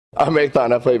I'm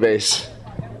Athon, I play bass.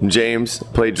 James,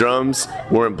 play drums.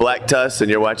 We're in Black Tusk, and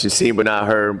you're watching Seen But Not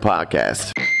Heard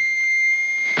podcast.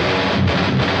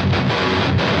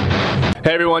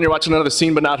 Hey everyone, you're watching another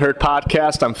Seen But Not Heard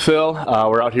podcast. I'm Phil.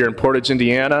 We're out here in Portage,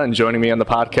 Indiana, and joining me on the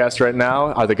podcast right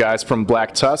now are the guys from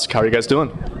Black Tusk. How are you guys doing?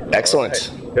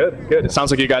 Excellent. Good. It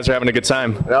sounds like you guys are having a good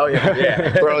time. Oh,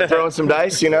 yeah. Throwing some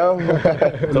dice, you know?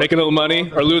 Making a little money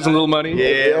or losing a little money?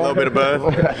 Yeah, a little bit of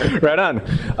both. Right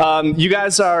on. You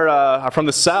guys are from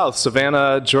the South,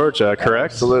 Savannah, Georgia,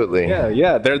 correct? Absolutely.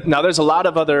 Yeah. Now, there's a lot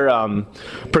of other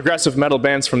progressive metal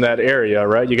bands from that area,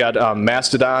 right? You got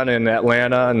Mastodon in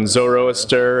Atlanta, and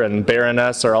Zoroaster and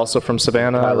Baroness are also from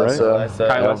Savannah, right?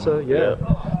 Kylesa,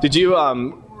 yeah. Did you...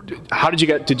 How did you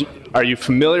get? Are you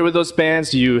familiar with those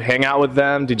bands? Do you hang out with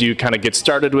them? Did you kind of get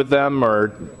started with them,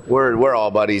 or? We're all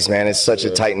buddies, man. It's such a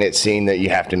tight knit scene that you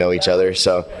have to know each other.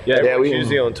 So we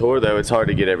usually on tour though. It's hard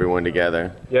to get everyone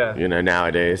together. Yeah,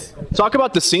 nowadays. Talk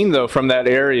about the scene though from that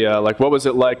area. Like, what was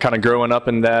it like, kind of growing up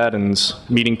in that and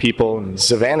meeting people?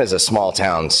 Savannah's a small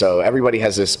town, so everybody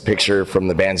has this picture from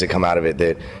the bands that come out of it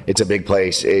that it's a big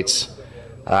place. It's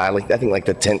I think like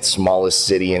the 10th smallest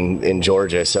city in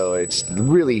Georgia, so it's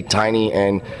really tiny,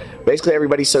 and basically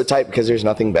everybody's so tight because there's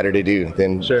nothing better to do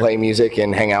than play music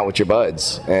and hang out with your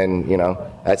buds, and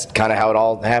that's kind of how it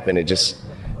all happened.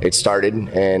 It started,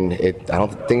 and I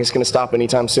don't think it's going to stop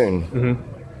anytime soon. Mm-hmm.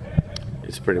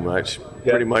 It's pretty much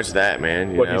that,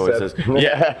 man. What he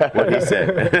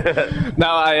said.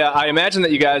 Now, I imagine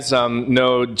that you guys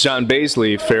know John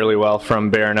Baizley fairly well from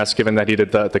Baroness, given that he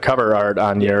did the cover art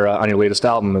on your latest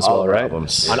album as well, right?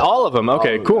 Albums. On all of them.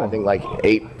 Okay, cool. I think like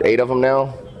eight of them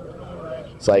now.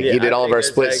 It's like he did all of our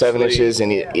split 7 inches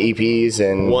and EPs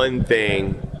and one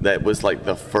thing that was like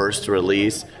the first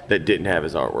release that didn't have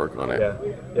his artwork on it.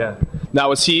 Yeah. Now,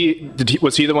 was he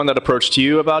the one that approached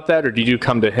you about that, or did you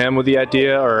come to him with the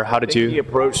idea, or how did you? He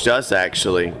approached us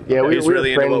actually. Yeah, we were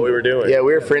really into what we were doing. Yeah,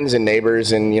 we were friends and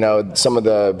neighbors, and some of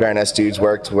the Baroness dudes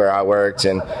worked where I worked,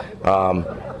 and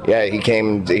he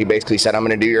came. He basically said, "I'm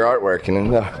going to do your artwork,"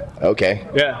 and okay.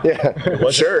 Yeah. It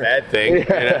wasn't sure. a bad thing.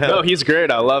 No, he's great.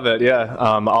 I love it. Yeah.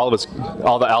 All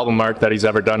the album art that he's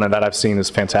ever done and that I've seen is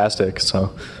fantastic.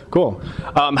 So cool.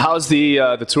 How's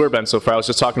the tour been so far? I was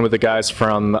just talking with the guys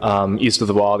from East of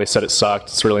the Wall. They said it sucked.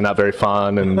 It's really not very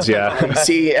fun. And yeah.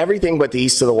 See, everything but the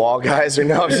East of the Wall guys are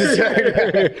now.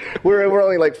 We're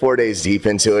only like 4 days deep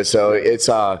into it, so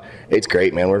it's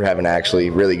great, man. We're having actually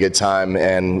really good time,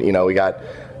 and we got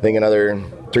I think another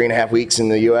 3.5 weeks in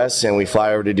the U.S. and we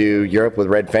fly over to do Europe with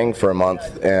Red Fang for a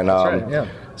month, and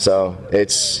so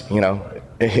it's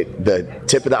the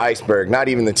tip of the iceberg. Not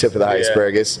even the tip of the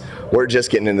iceberg. We're just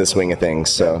getting in the swing of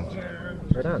things. So.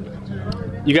 Right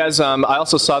on. You guys, I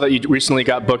also saw that you recently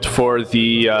got booked for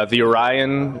the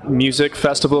Orion Music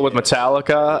Festival with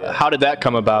Metallica. How did that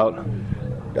come about?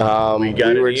 We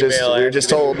were just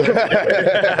told.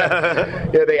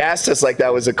 Yeah, they asked us like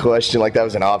that was a question, like that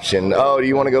was an option. Oh, do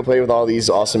you want to go play with all these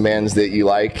awesome bands that you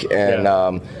like? And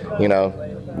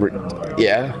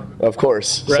of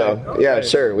course. Right. So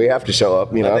sure, we have to show up.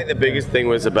 I think the biggest thing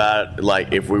was about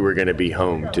like if we were going to be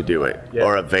home to do it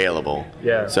or available.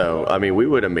 Yeah. So we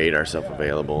would have made ourselves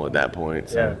available at that point.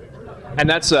 So. Yeah. And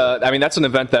that's an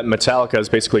event that Metallica is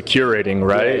basically curating,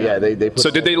 right? Yeah. They so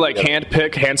did they like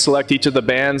hand select each of the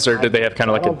bands, or did they have kind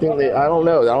of like? I don't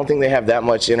know. I don't think they have that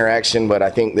much interaction, but I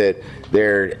think that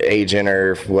their agent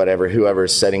or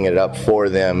whoever's setting it up for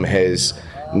them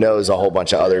knows a whole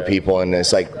bunch of other people, and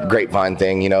it's like grapevine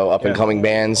thing, up and coming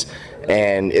bands.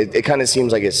 And it kind of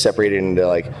seems like it's separated into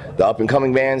like the up and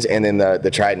coming bands and then the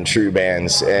tried and true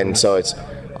bands, and so it's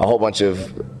a whole bunch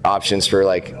of options for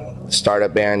like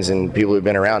startup bands and people who've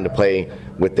been around to play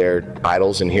with their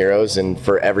idols and heroes, and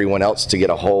for everyone else to get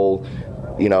a whole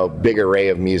big array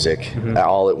of music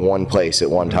all at one place at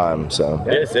one time. So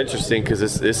it's interesting because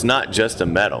it's not just a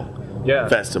metal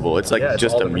festival. It's like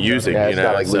just a music. It's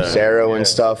got like Lucero and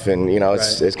stuff, and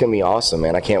it's gonna be awesome,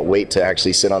 man. I can't wait to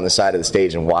actually sit on the side of the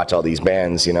stage and watch all these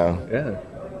bands. Yeah.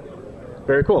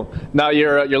 Very cool. Now,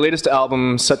 your latest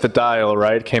album, Set the Dial,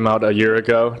 right, came out a year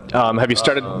ago. Have you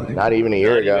started? Not even a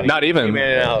year ago. Not even. It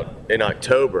came out in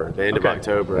October, the end of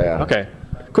October. Yeah. Okay.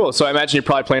 Cool. So I imagine you're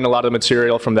probably playing a lot of the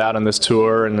material from that on this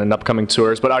tour and in upcoming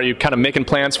tours. But are you kind of making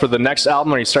plans for the next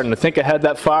album? Are you starting to think ahead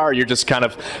that far? Or you're just kind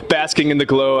of basking in the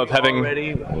glow of having...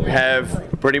 already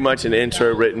have pretty much an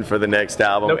intro written for the next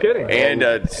album. No kidding. And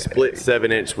a split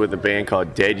 7-inch with a band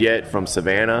called Dead Yet from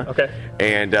Savannah. Okay.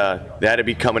 And that'll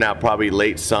be coming out probably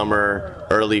late summer,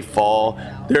 early fall.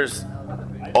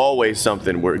 always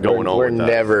something we're going on.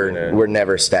 We're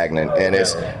never stagnant, and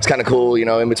it's kind of cool. You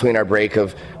know, in between our break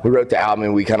of we wrote the album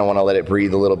and we kind of want to let it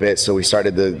breathe a little bit, so we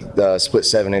started the split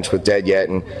 7-inch with Dead Yet,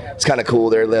 and it's kind of cool.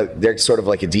 They're sort of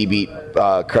like a D-beat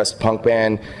crust punk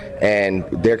band, and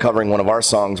they're covering one of our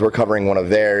songs. We're covering one of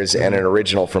theirs, and an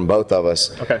original from both of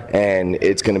us. Okay. And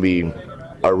it's going to be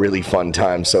a really fun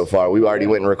time so far. We already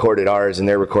went and recorded ours, and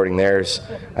they're recording theirs,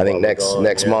 I think,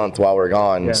 next month while we're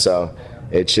gone. Yeah. So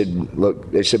it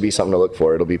should be something to look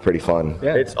for. It'll be pretty fun.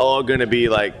 Yeah. It's all going to be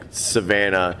like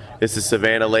Savannah. It's a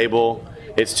Savannah label.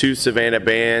 It's 2 Savannah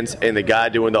bands, and the guy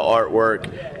doing the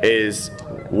artwork is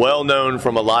well known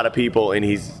from a lot of people, and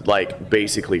he's like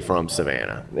basically from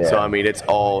Savannah. Yeah. So I mean, it's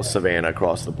all Savannah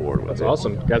across the board. That's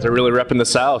awesome. You guys are really repping the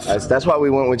South. That's why we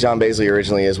went with John Baizley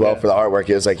originally as well for the artwork.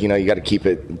 It was like, you know, you got to keep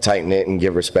it tight knit and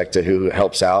give respect to who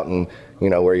helps out and, you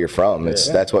know, where you're from.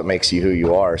 That's what makes you who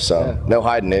you are. So no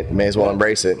hiding it. May as well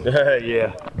embrace it.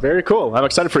 Yeah. Very cool. I'm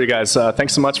excited for you guys.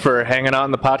 Thanks so much for hanging out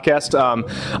on the podcast.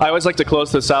 I always like to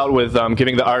close this out with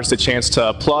giving the artist a chance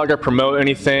to plug or promote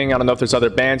anything. I don't know if there's other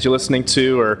bands you're listening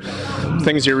to or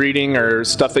things you're reading or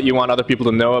stuff that you want other people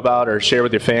to know about or share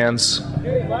with your fans.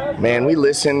 Man, we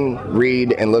listen,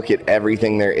 read, and look at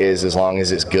everything there is as long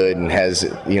as it's good and has,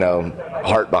 you know,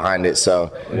 heart behind it.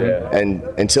 So, and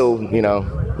until, you know,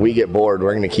 we get bored,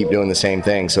 we're going to keep doing the same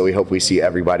thing. So we hope we see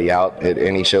everybody out at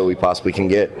any show we possibly can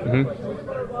get.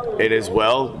 It is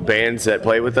bands that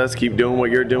play with us keep doing what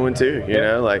you're doing too. You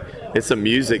know, like it's a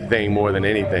music thing more than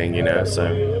anything. You know, so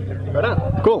right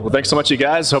on. Cool. Well, thanks so much, you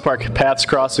guys. Hope our paths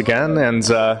cross again, and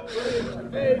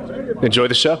enjoy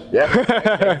the show. Yeah.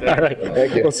 All right.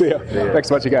 Thank you. We'll see you. Thanks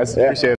so much, you guys. Appreciate it.